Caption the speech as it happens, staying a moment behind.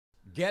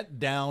Get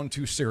down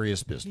to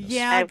serious business.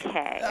 Yeah.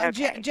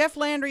 Okay. Jeff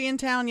Landry in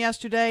town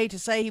yesterday to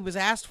say he was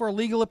asked for a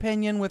legal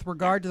opinion with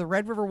regard to the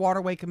Red River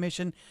Waterway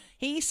Commission.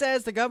 He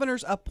says the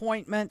governor's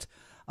appointment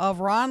of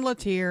Ron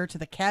Latier to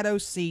the Caddo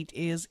seat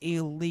is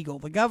illegal.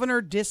 The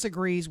governor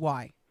disagrees.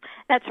 Why?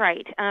 That's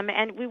right.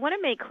 And we want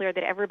to make clear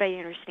that everybody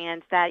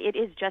understands that it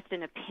is just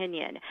an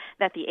opinion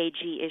that the AG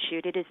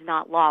issued. It is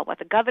not law. What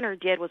the governor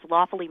did was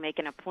lawfully make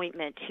an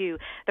appointment to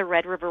the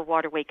Red River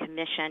Waterway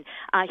Commission.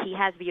 He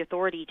has the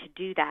authority to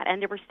do that.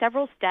 And there were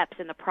several steps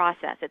in the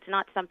process. It's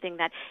not something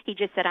that he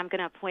just said, I'm going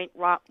to appoint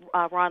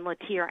Ron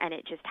Latier, and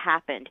it just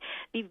happened.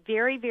 Be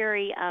very,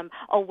 very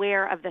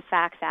aware of the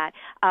fact that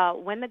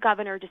when the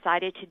governor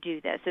decided to do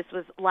this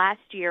was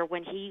last year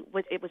when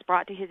it was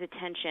brought to his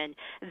attention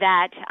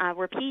that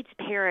Rapides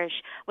Parish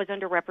was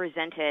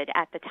underrepresented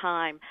at the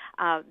time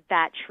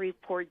that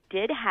Shreveport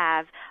did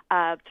have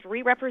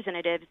 3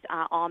 representatives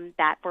on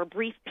that for a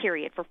brief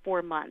period for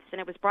 4 months.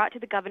 And it was brought to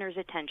the governor's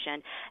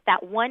attention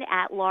that one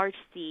at-large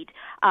seat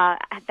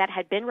that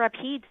had been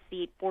Rapides'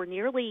 seat for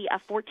nearly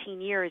 14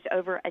 years,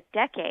 over a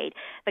decade,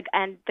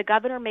 and the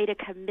governor made a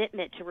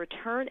commitment to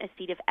return a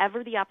seat if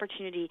ever the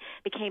opportunity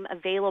became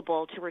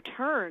available to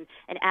return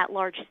an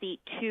at-large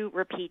seat to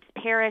Rapides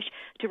Parish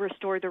to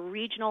restore the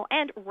regional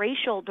and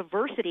racial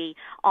diversity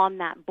on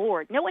that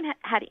board. No one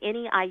had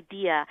any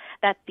idea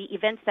that the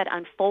events that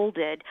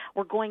unfolded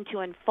were going to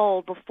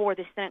unfold before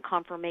the Senate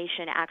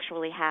confirmation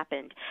actually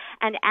happened.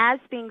 And as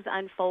things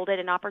unfolded,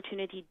 an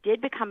opportunity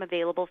did become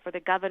available for the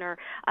governor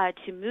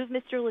to move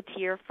Mr.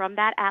 Latier from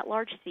that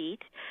at-large seat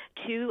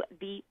to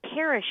the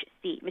parish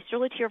seat. Mr.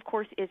 Latier, of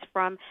course, is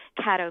from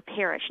Caddo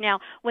Parish. Now,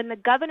 when the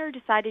governor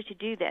decided to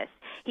do this,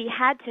 he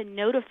had to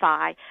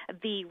notify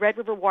the Red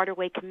River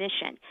Waterway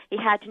Commission. He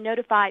had to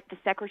notify the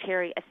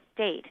Secretary of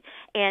State,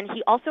 and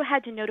he also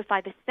had to notify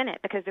the Senate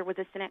because there was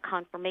a Senate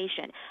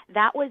confirmation.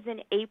 That was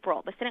in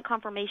April. The Senate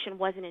confirmation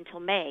wasn't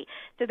until May.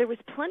 So there was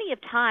plenty of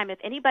time. If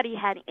anybody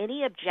had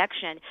any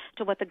objection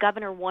to what the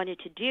governor wanted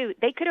to do,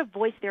 they could have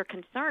voiced their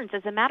concerns.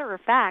 As a matter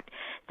of fact,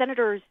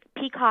 Senators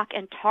Peacock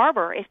and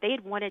Tarver, if they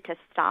had wanted to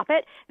stop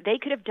it, they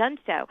could have done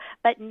so.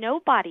 But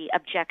nobody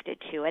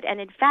objected to it, and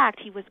in fact,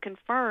 he was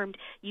confirmed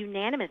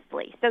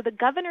unanimously. So the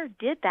governor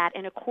did that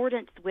in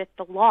accordance with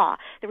the law.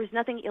 There was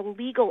nothing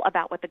illegal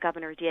about what the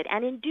governor did.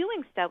 And in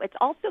doing so, it's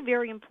also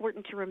very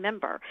important to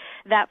remember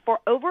that for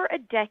over a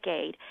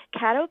decade,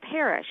 Caddo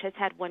Parish has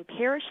had one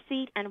parish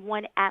seat and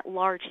one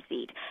at-large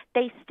seat.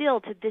 They still,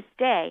 to this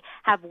day,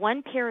 have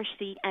one parish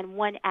seat and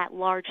one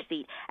at-large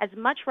seat, as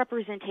much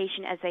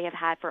representation as they have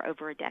had for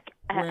over a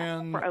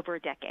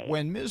decade.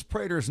 When Ms.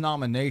 Prator's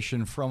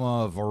nomination from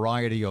a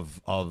variety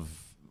of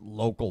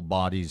local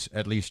bodies,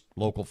 at least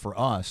local for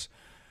us,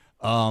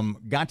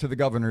 got to the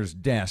governor's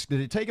desk,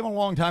 did it take him a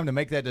long time to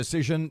make that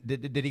decision?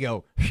 Did he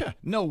go,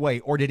 no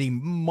way, or did he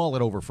mull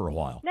it over for a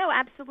while? No,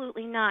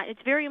 absolutely not. It's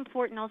very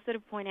important also to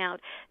point out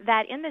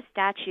that in the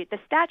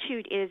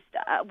statute is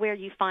where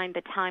you find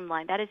the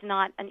timeline. That is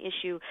not an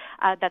issue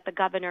that the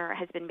governor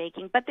has been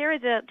making, but there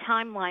is a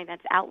timeline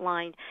that's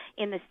outlined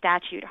in the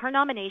statute. Her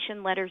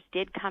nomination letters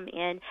did come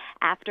in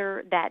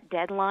after that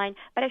deadline,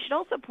 but I should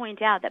also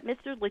point out that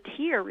Mr.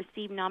 Latier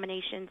received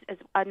nomination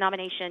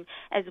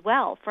as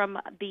well from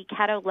the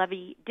Caddo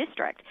Levy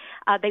District.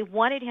 They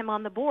wanted him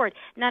on the board.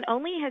 Not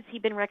only has he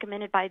been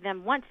recommended by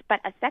them once, but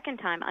a second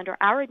time under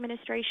our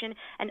administration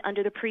and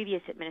under the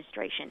previous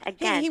administration.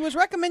 Again, he was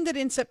recommended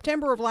in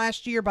September of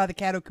last year by the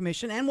Caddo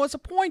Commission and was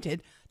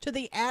appointed to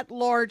the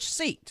at-large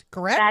seat,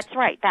 correct? That's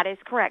right. That is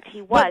correct.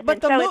 He was.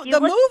 But the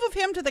move of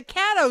him to the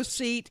Caddo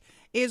seat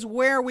is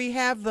where we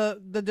have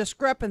the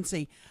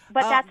discrepancy.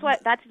 But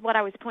that's what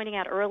I was pointing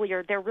out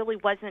earlier. There really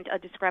wasn't a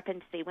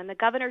discrepancy. When the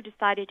governor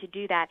decided to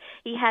do that,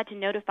 he had to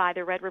notify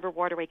the Red River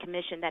Waterway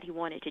Commission that he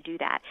wanted to do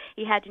that.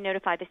 He had to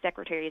notify the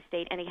Secretary of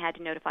State, and he had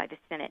to notify the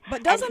Senate.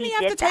 But doesn't he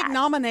have to take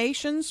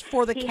nominations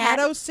for the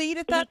Caddo seat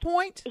at that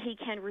point? He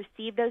can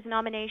receive those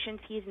nominations.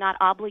 He's not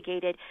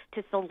obligated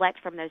to select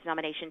from those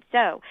nominations.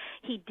 So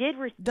he did.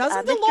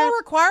 Doesn't the law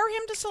require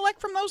him to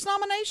select from those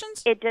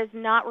nominations? It does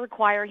not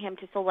require him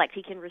to select.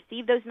 He can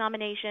receive those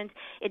nominations.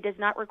 It does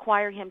not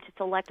require him to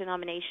select a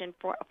nomination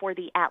for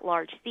the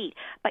at-large seat.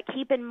 But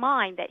keep in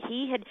mind that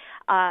he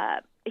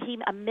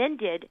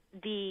amended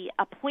the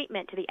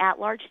appointment to the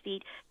at-large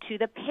seat to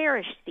the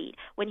parish seat.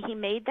 When he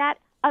made that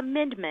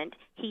amendment,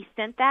 he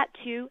sent that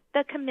to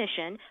the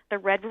commission, the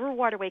Red River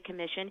Waterway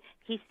Commission.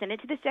 He sent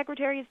it to the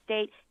Secretary of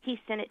State. He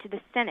sent it to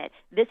the Senate.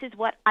 This is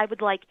what I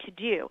would like to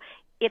do.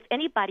 If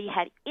anybody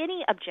had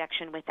any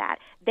objection with that,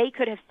 they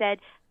could have said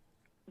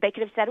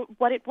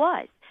what it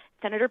was.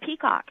 Senator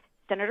Peacock,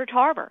 Senator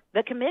Tarver,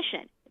 the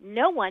commission.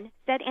 No one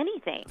said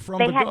anything.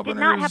 Did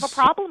not have a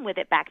problem with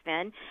it back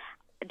then.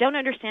 Don't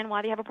understand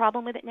why they have a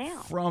problem with it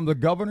now. From the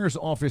governor's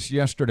office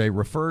yesterday,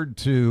 referred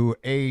to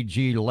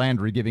AG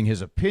Landry giving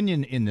his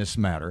opinion in this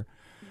matter,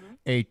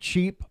 a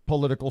cheap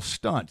political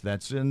stunt.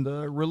 That's in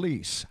the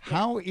release. Yeah.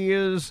 How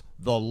is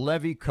the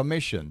Levy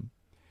Commission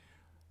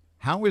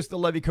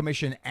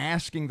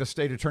asking the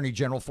state attorney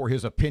general for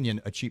his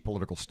opinion a cheap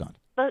political stunt?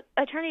 The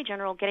Attorney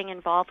General getting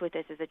involved with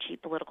this is a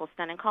cheap political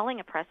stunt and calling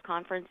a press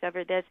conference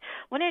over this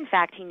when in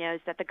fact he knows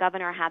that the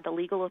governor had the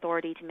legal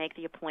authority to make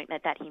the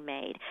appointment that he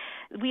made.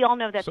 We all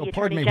know that the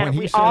Attorney General...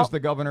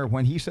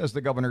 When he says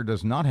the governor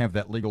does not have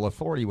that legal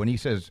authority, when he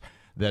says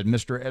that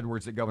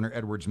that Governor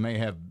Edwards may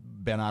have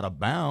been out of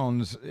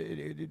bounds.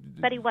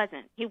 But he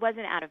wasn't. He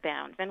wasn't out of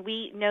bounds. And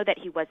we know that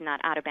he was not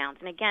out of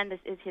bounds. And again, this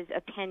is his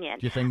opinion.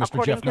 Do you think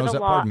Mr. Jeff knows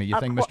that? Pardon me. You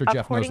think Mr.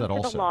 Jeff knows that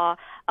also?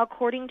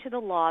 According to the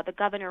law, the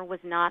governor was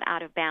not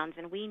out of bounds.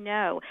 And we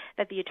know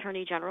that the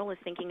Attorney General is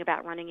thinking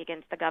about running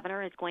against the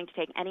governor, is going to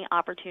take any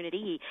opportunity.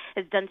 He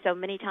has done so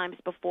many times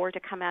before to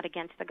come out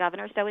against the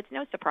governor. So it's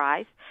no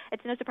surprise.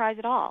 It's no surprise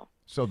at all.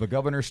 So the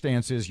governor's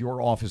stance is,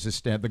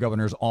 the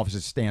governor's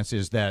office's stance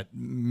is that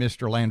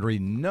Mr. Landry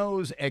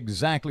knows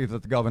exactly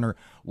that the governor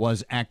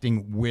was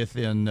acting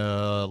within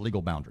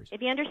legal boundaries.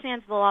 If he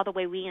understands the law the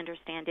way we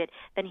understand it,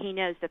 then he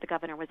knows that the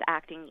governor was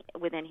acting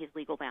within his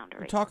legal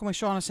boundaries. We're talking with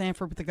Shauna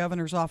Sanford with the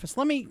governor's office.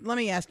 Let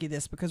me ask you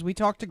this, because we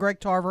talked to Greg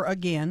Tarver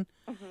again,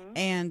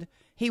 and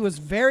he was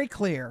very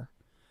clear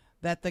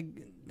that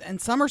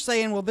and some are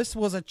saying, well, this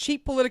was a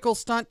cheap political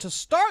stunt to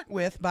start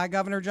with by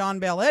Governor John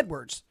Bel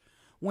Edwards,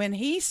 when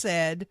he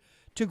said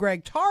to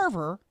Greg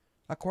Tarver,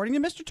 according to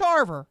Mr.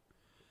 Tarver,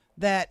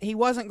 that he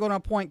wasn't going to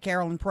appoint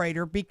Carolyn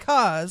Prator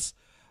because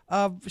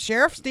of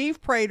Sheriff Steve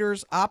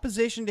Prator's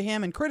opposition to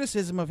him and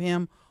criticism of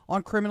him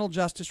on criminal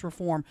justice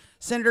reform.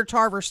 Senator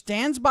Tarver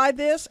stands by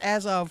this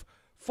as of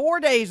 4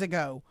 days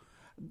ago.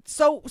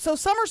 So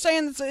some are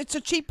saying it's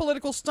a cheap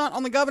political stunt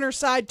on the governor's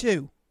side,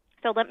 too.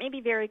 So let me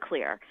be very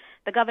clear.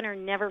 The governor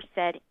never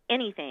said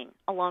anything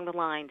along the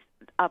lines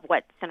of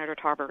what Senator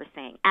Tarver is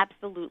saying.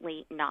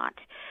 Absolutely not.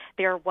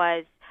 There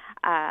was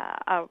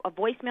a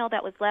voicemail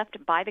that was left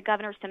by the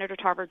governor. Senator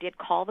Tarver did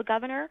call the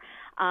governor.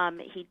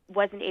 He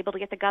wasn't able to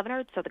get the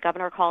governor, so the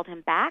governor called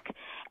him back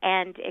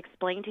and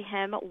explained to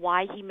him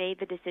why he made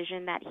the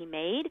decision that he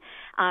made.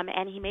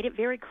 And he made it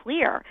very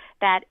clear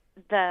that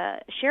the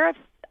sheriff's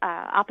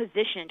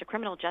opposition to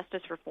criminal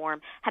justice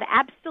reform had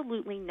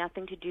absolutely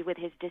nothing to do with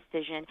his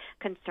decision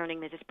concerning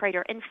Mrs.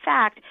 Prator. In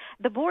fact,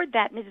 the board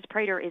that Mrs.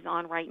 Prator is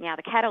on right now,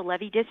 the Caddo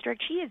Levy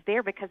District, she is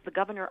there because the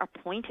governor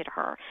appointed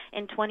her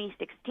in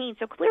 2016.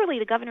 So clearly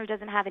the governor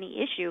doesn't have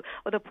any issue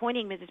with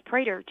appointing Mrs.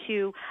 Prator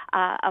to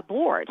a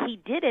board.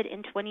 He did it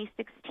in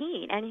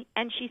 2016,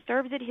 and she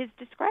serves at his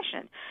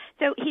discretion.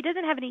 So he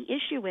doesn't have any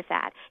issue with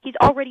that. He's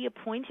already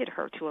appointed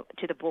her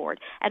to the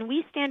board, and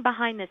we stand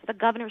behind this. The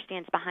governor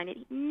stands behind it.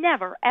 He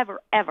never,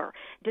 ever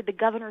did the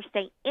governor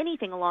say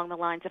anything along the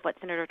lines of what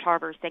Senator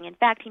Tarver is saying. In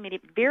fact, he made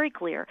it very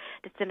clear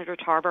to Senator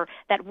Tarver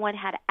that one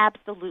had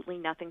absolutely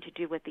nothing to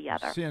do with the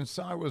other. Since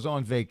I was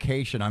on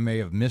vacation, I may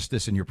have missed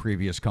this in your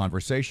previous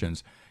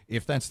conversations.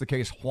 If that's the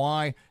case,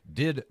 why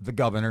did the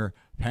governor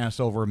pass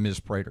over Ms.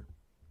 Prator?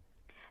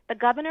 The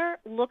governor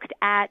looked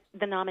at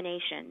the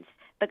nominations.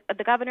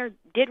 The governor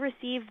did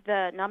receive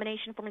the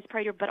nomination for Ms.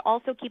 Prator, but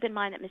also keep in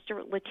mind that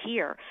Mr.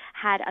 Latier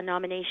had a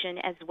nomination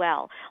as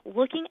well.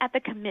 Looking at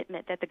the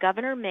commitment that the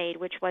governor made,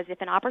 which was if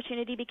an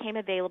opportunity became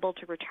available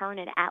to return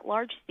an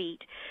at-large seat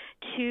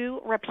to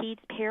Rapides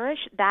Parish,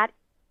 that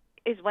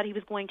is what he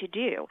was going to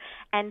do.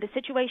 And the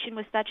situation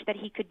was such that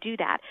he could do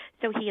that.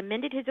 So he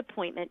amended his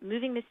appointment,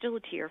 moving Mr.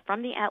 Latier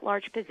from the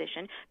at-large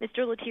position.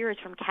 Mr. Latier is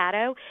from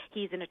Caddo.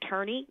 He's an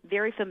attorney,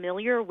 very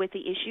familiar with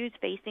the issues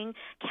facing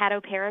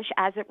Caddo Parish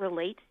as it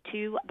relates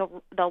to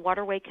the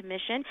Waterway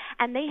Commission.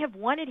 And they have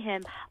wanted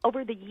him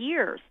over the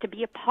years to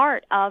be a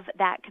part of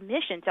that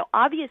commission. So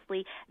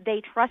obviously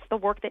they trust the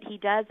work that he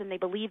does, and they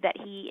believe that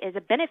he is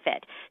a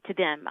benefit to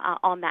them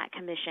on that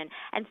commission.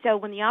 And so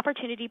when the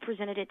opportunity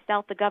presented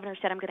itself, the governor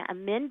said, I'm going to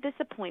amend this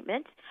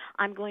appointment.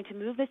 I'm going to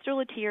move Mr.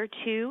 Latier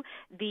to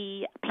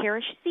the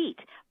parish seat.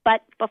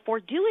 But before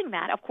doing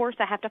that, of course,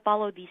 I have to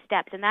follow these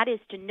steps, and that is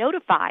to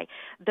notify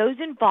those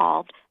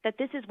involved that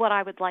this is what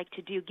I would like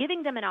to do,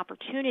 giving them an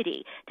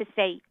opportunity to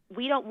say,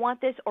 we don't want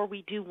this or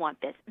we do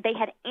want this. They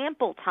had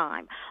ample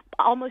time,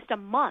 almost a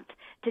month,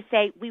 to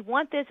say, we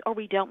want this or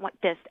we don't want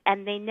this,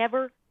 and they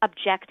never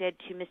objected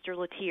to Mr.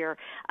 Latier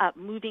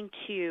moving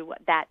to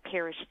that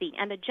parish seat.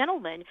 And the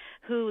gentleman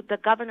who the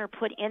governor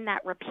put in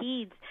that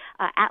Rapides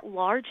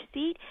at-large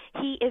seat,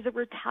 he is a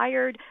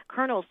retired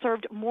colonel,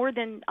 served more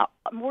than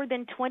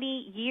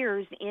 20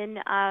 years in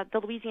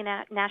the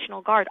Louisiana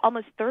National Guard,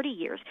 almost 30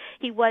 years.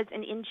 He was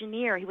an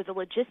engineer. He was a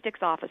logistics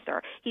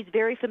officer. He's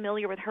very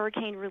familiar with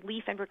hurricane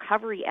relief and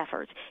recovery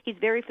efforts. He's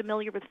very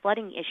familiar with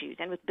flooding issues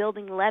and with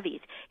building levees.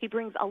 He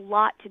brings a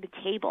lot to the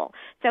table.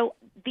 So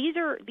these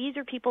are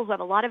people who have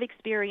a lot of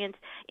experience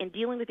in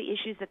dealing with the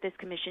issues that this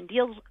commission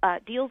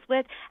deals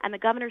with, and the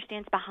governor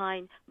stands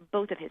behind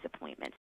both of his appointments.